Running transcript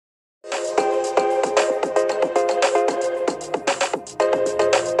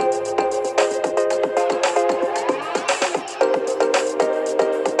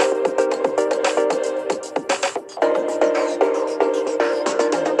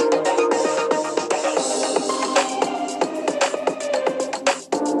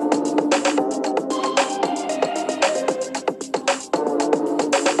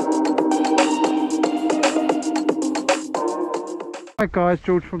guys,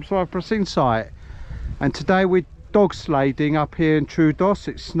 George from Cyprus Insight, and today we're dog sledding up here in Troodos.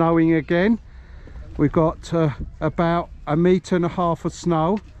 It's snowing again. We've got about 1.5 meters of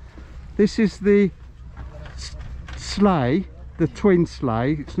snow. This is the sleigh, the twin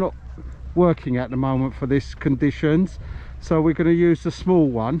sleigh. It's not working at the moment for this conditions, so we're going to use the small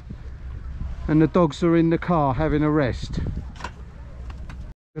one, and the dogs are in the car having a rest.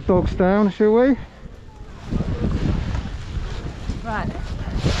 The dogs down, shall we? Right,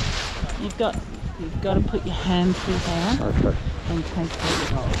 you've got to put your hand through there. Okay. And take the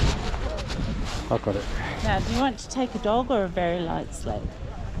dog. I've got it. Now, do you want to take a dog or a very light sled?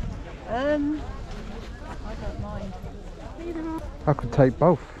 I don't mind. I could take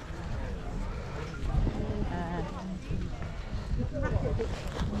both.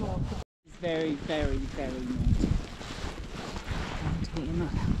 It's very, very, very naughty. You're not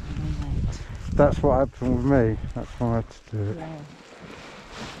helping me, mate. That's what happened with me. That's why I had to do it. Yeah.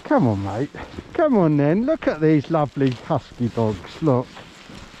 Come on, mate. Come on then. Look at these lovely husky dogs. Look.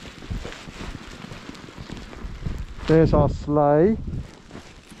 There's our sleigh.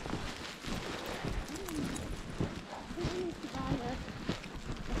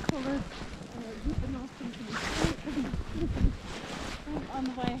 On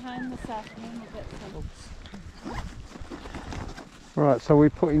the way home this afternoon we'll get some. Right, so we're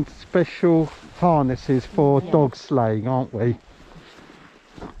putting special harnesses for dog sleighing, aren't we?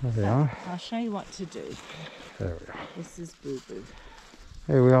 There we are. I'll show you what to do. There we are. This is Boo Boo.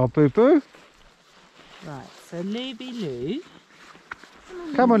 Here we are, Boo Boo. Right, so Luby Lou.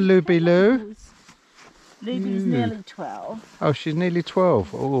 Come on, Luby Lou. Luby's nearly 12. Oh, she's nearly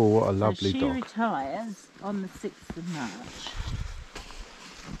 12. Oh, what a lovely so she dog. retires on the 6th of March.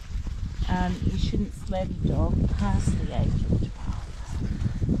 And you shouldn't sled a dog past the age of 12.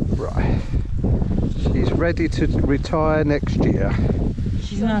 Right. She's ready to retire next year.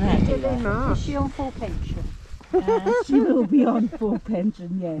 She's not happy though. Is she on full pension? She will be on full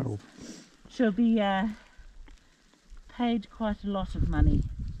pension, yes. Oh. She'll be paid quite a lot of money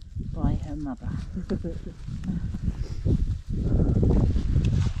by her mother.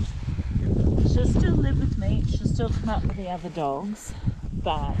 She'll still live with me, she'll still come up with the other dogs,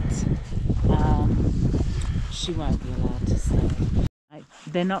 but she won't be allowed to stay.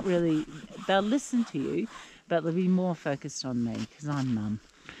 They're not really, they'll listen to you, but they'll be more focused on me because I'm mum.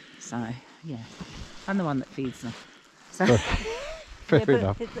 So, yeah, I'm the one that feeds them. So, Fair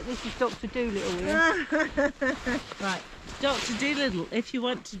enough. This is Dr. Dolittle here. right, Dr. Dolittle, if you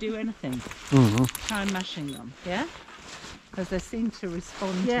want to do anything, try mashing them, yeah? Because they seem to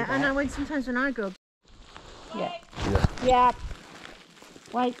respond to that. Yeah, I know sometimes when I go. Yeah. Yeah.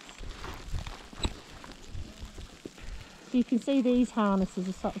 Wait. So you can see these harnesses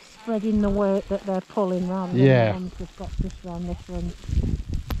are sort of spreading the weight that they're pulling rather than the ones we've got just round this one.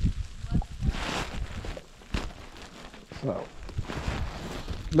 So,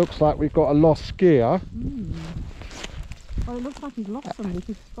 looks like we've got a lost skier. Well, it looks like he's lost somebody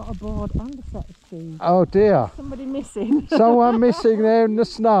because he's got a board and a set of skis. Oh dear. Somebody missing. Someone missing there in the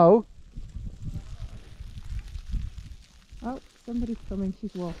snow. Oh, somebody's coming,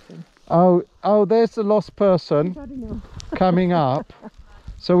 she's walking. Oh, there's the lost person I don't know. coming up.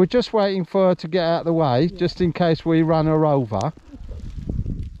 So we're just waiting for her to get out of the way, just in case we run her over.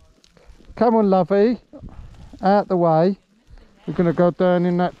 Come on, lovey. Out the way. We're going to go down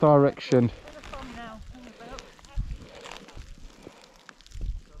in that direction.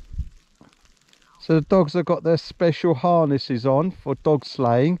 So the dogs have got their special harnesses on for dog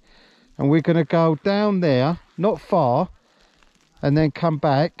sleighing, and we're going to go down there, not far, and then come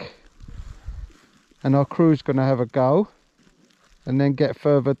back, and our crew's going to have a go and then get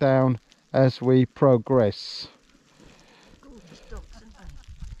further down as we progress. Do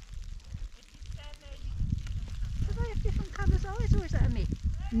they have different colours eyes or is that a myth?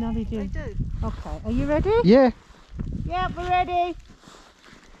 No, they do. They do. Okay, are you ready? Yeah. Yeah, we're ready.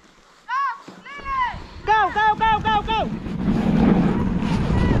 Go, go, go, go, go!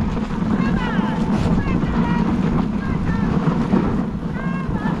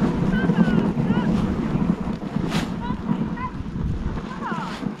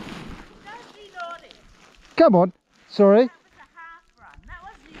 Come on. Sorry. That was a half run. That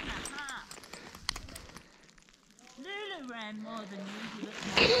wasn't even a half. Lulu ran more than usual.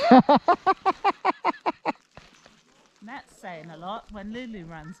 That's saying a lot when Lulu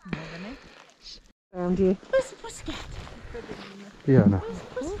runs more than me. Around you. Where's the pussycat? Yeah, no.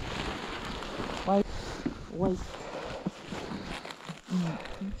 Wait. Wait.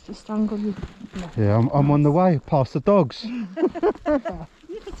 Just strangle you. Yeah, I'm on the way past the dogs. You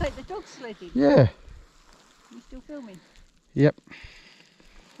can take the dog sledding. Yeah. You still filming? Yep.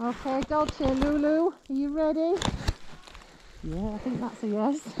 Okay, dogs here, Lulu. Are you ready? Yeah, I think that's a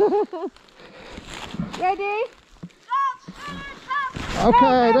yes. Ready?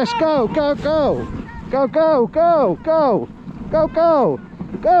 Okay, let's go, go, go. Go, go, go, go. Go, go.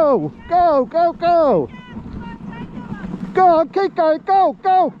 Go, go, go, go. Go on, keep going. Go,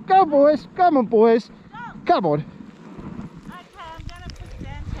 go, go, boys. Come on, boys. Come on. Okay, I'm going to put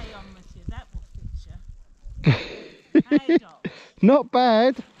Dante on with you. That will fit you. Hey, dog. Not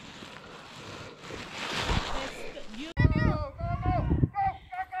bad.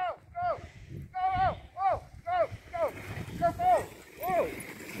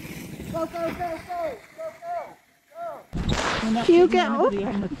 You get up.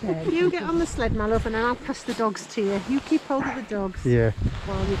 You get on the sled, my love, and then I'll pass the dogs to you. You keep hold of the dogs. Yeah.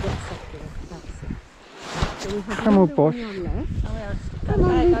 While you get settled. That's it. So we have Come on, boy. on left. Come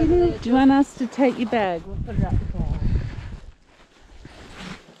on, do you want us to take your bag? We'll put it up the bag.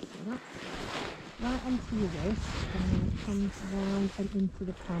 Right onto your wrist, and then it comes round and into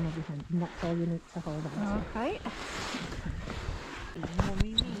the palm of your hand. And that's all you need to hold on to. Okay.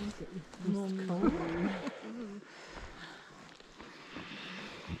 Mummy needs it. You won't go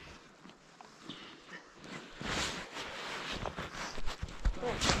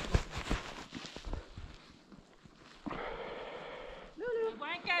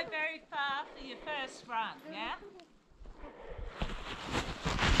very far for your first run, yeah?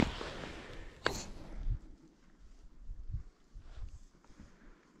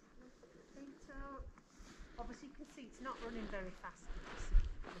 Obviously, you can see it's not running very fast.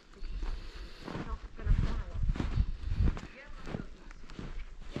 It's not going to fly off.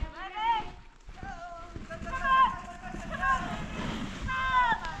 Ready? Go! Come on! Come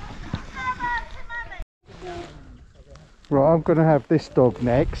on! Right, I'm going to have this dog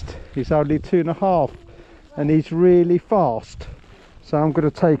next. He's only 2.5 and he's really fast. So I'm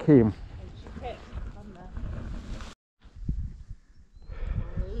going to take him.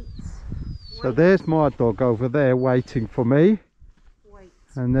 So there's my dog over there waiting for me. Wait.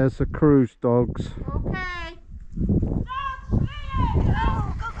 And there's the cruise dogs. Okay.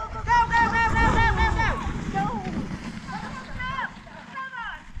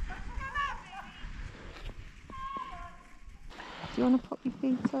 Do you want to put your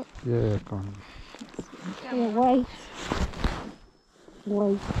feet up? Yeah, go on. Yeah, wait.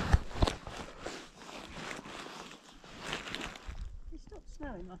 Wait. It stopped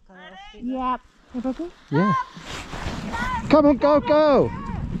snowing like I asked you. Yep. Everybody? Yeah. Come on, go, go.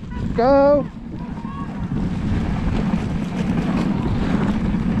 Go.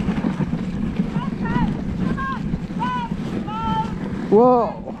 Whoa.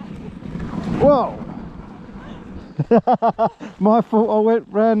 Whoa. My fault, I went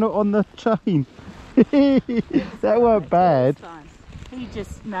round on the chain. That weren't bad. Fine. He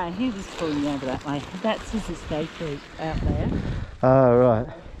just, no, he was pulling over that way. That's his escape route out there. Oh, right.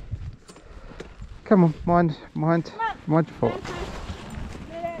 Come on, mind your foot.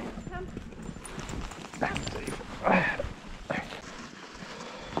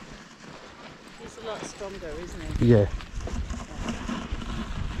 He's a lot stronger, isn't he? Yeah.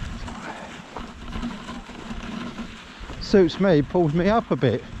 Suits me, pulls me up a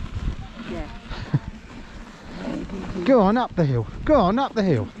bit. Yeah. Go on up the hill. Go on up the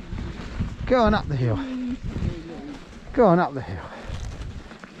hill. Go on up the hill. Go on up the hill.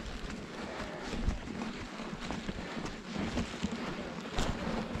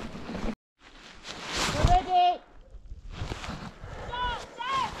 We're ready.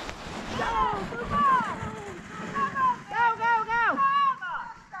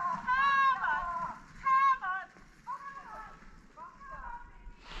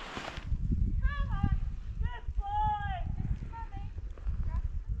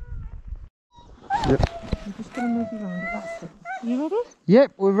 Yep. I'm just going to move you around. That's it. You ready?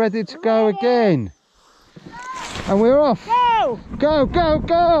 Yep, we're ready to go again. And we're off. Go! Go, go,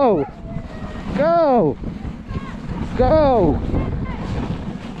 go! Go! Go!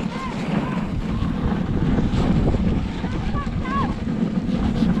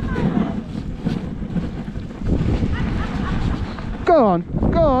 Go on,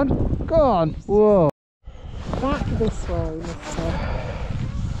 go on, go on. Whoa. Back this way, mister.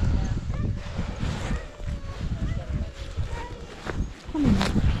 Come on.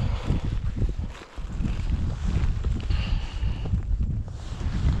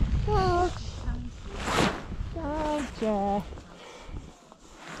 Dodge. Dodge.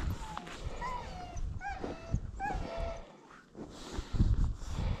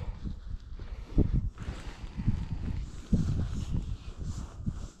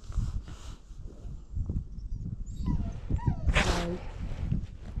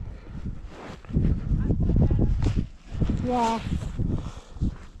 Yes.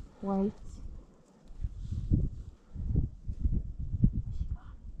 Wait.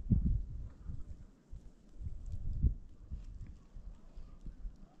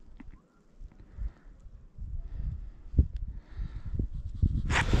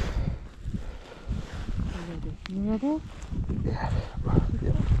 You ready? Yeah.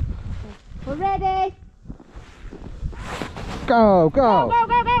 We're ready. Go, go. Go,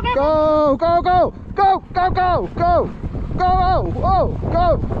 go, go, go, Go, go, go, go, go, go, go, go, whoa,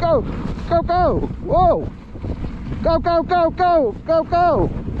 go, go, go, go, whoa, go, go, go, go, go, go,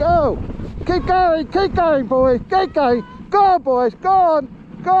 go, keep going, boys, keep going, go on, boys, go on,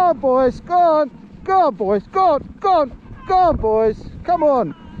 boys, go on, boys, go on, boys, come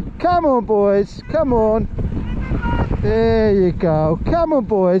on, boys, come on, there you go, come on,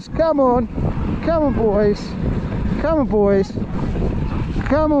 boys, come on, boys, come on, boys.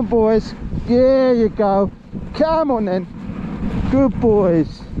 Come on, boys. There you go. Come on then. Good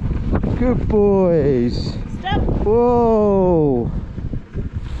boys. Good boys. Stop. Whoa.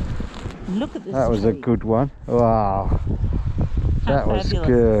 Look at this. That was a tree. good one. Wow. How That was fabulous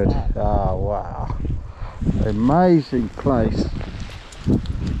good. is that? Oh, wow. Amazing place.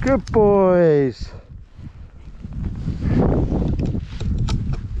 Good boys.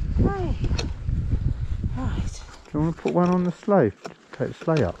 Right. Right. Do you want to put one on the sleigh? Take the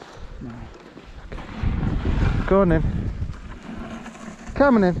sleigh up. No. Go on then.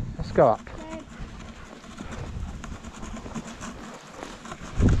 Come on then. Let's go up.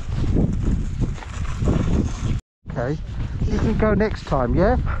 Okay. You can go next time,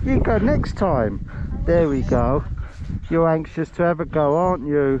 yeah? You can go next time. There we go. You're anxious to have a go, aren't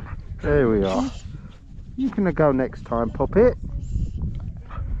you? There we are. You can go next time, Poppet.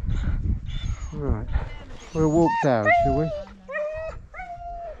 Right. We'll walk down, shall we?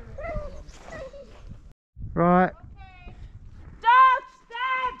 Right. Stop!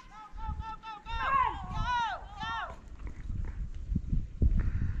 Stop! Go!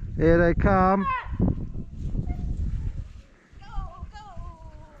 Here they come.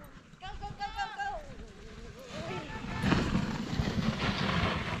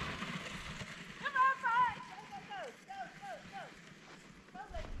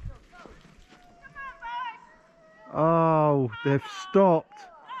 Oh, they've stopped.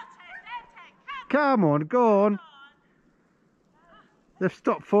 Come on, go on. They've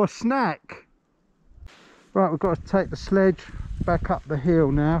stopped for a snack. Right, we've got to take the sledge back up the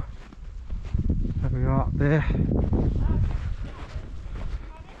hill now. There we are up there.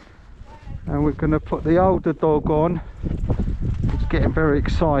 And we're going to put the older dog on. He's getting very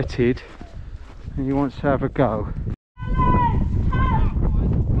excited and he wants to have a go.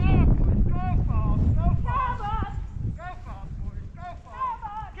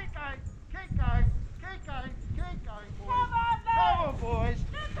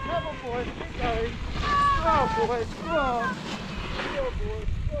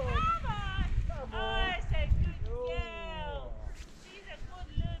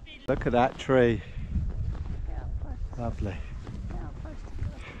 Look at that tree. Lovely.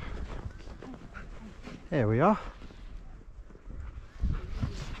 There we are.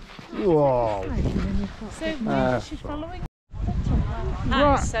 Whoa. So where is she following? Hi,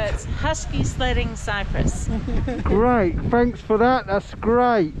 Right. so it's Husky Sledding Cyprus. Great, thanks for that. That's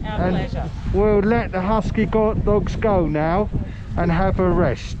great. Our pleasure. We'll let the Husky dogs go now and have a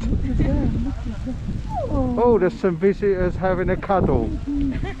rest. Oh, there's some visitors having a cuddle.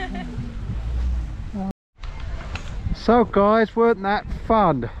 So guys, weren't that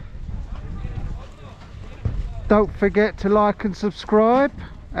fun? Don't forget to like and subscribe,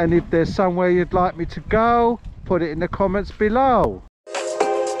 and if there's somewhere you'd like me to go, put it in the comments below.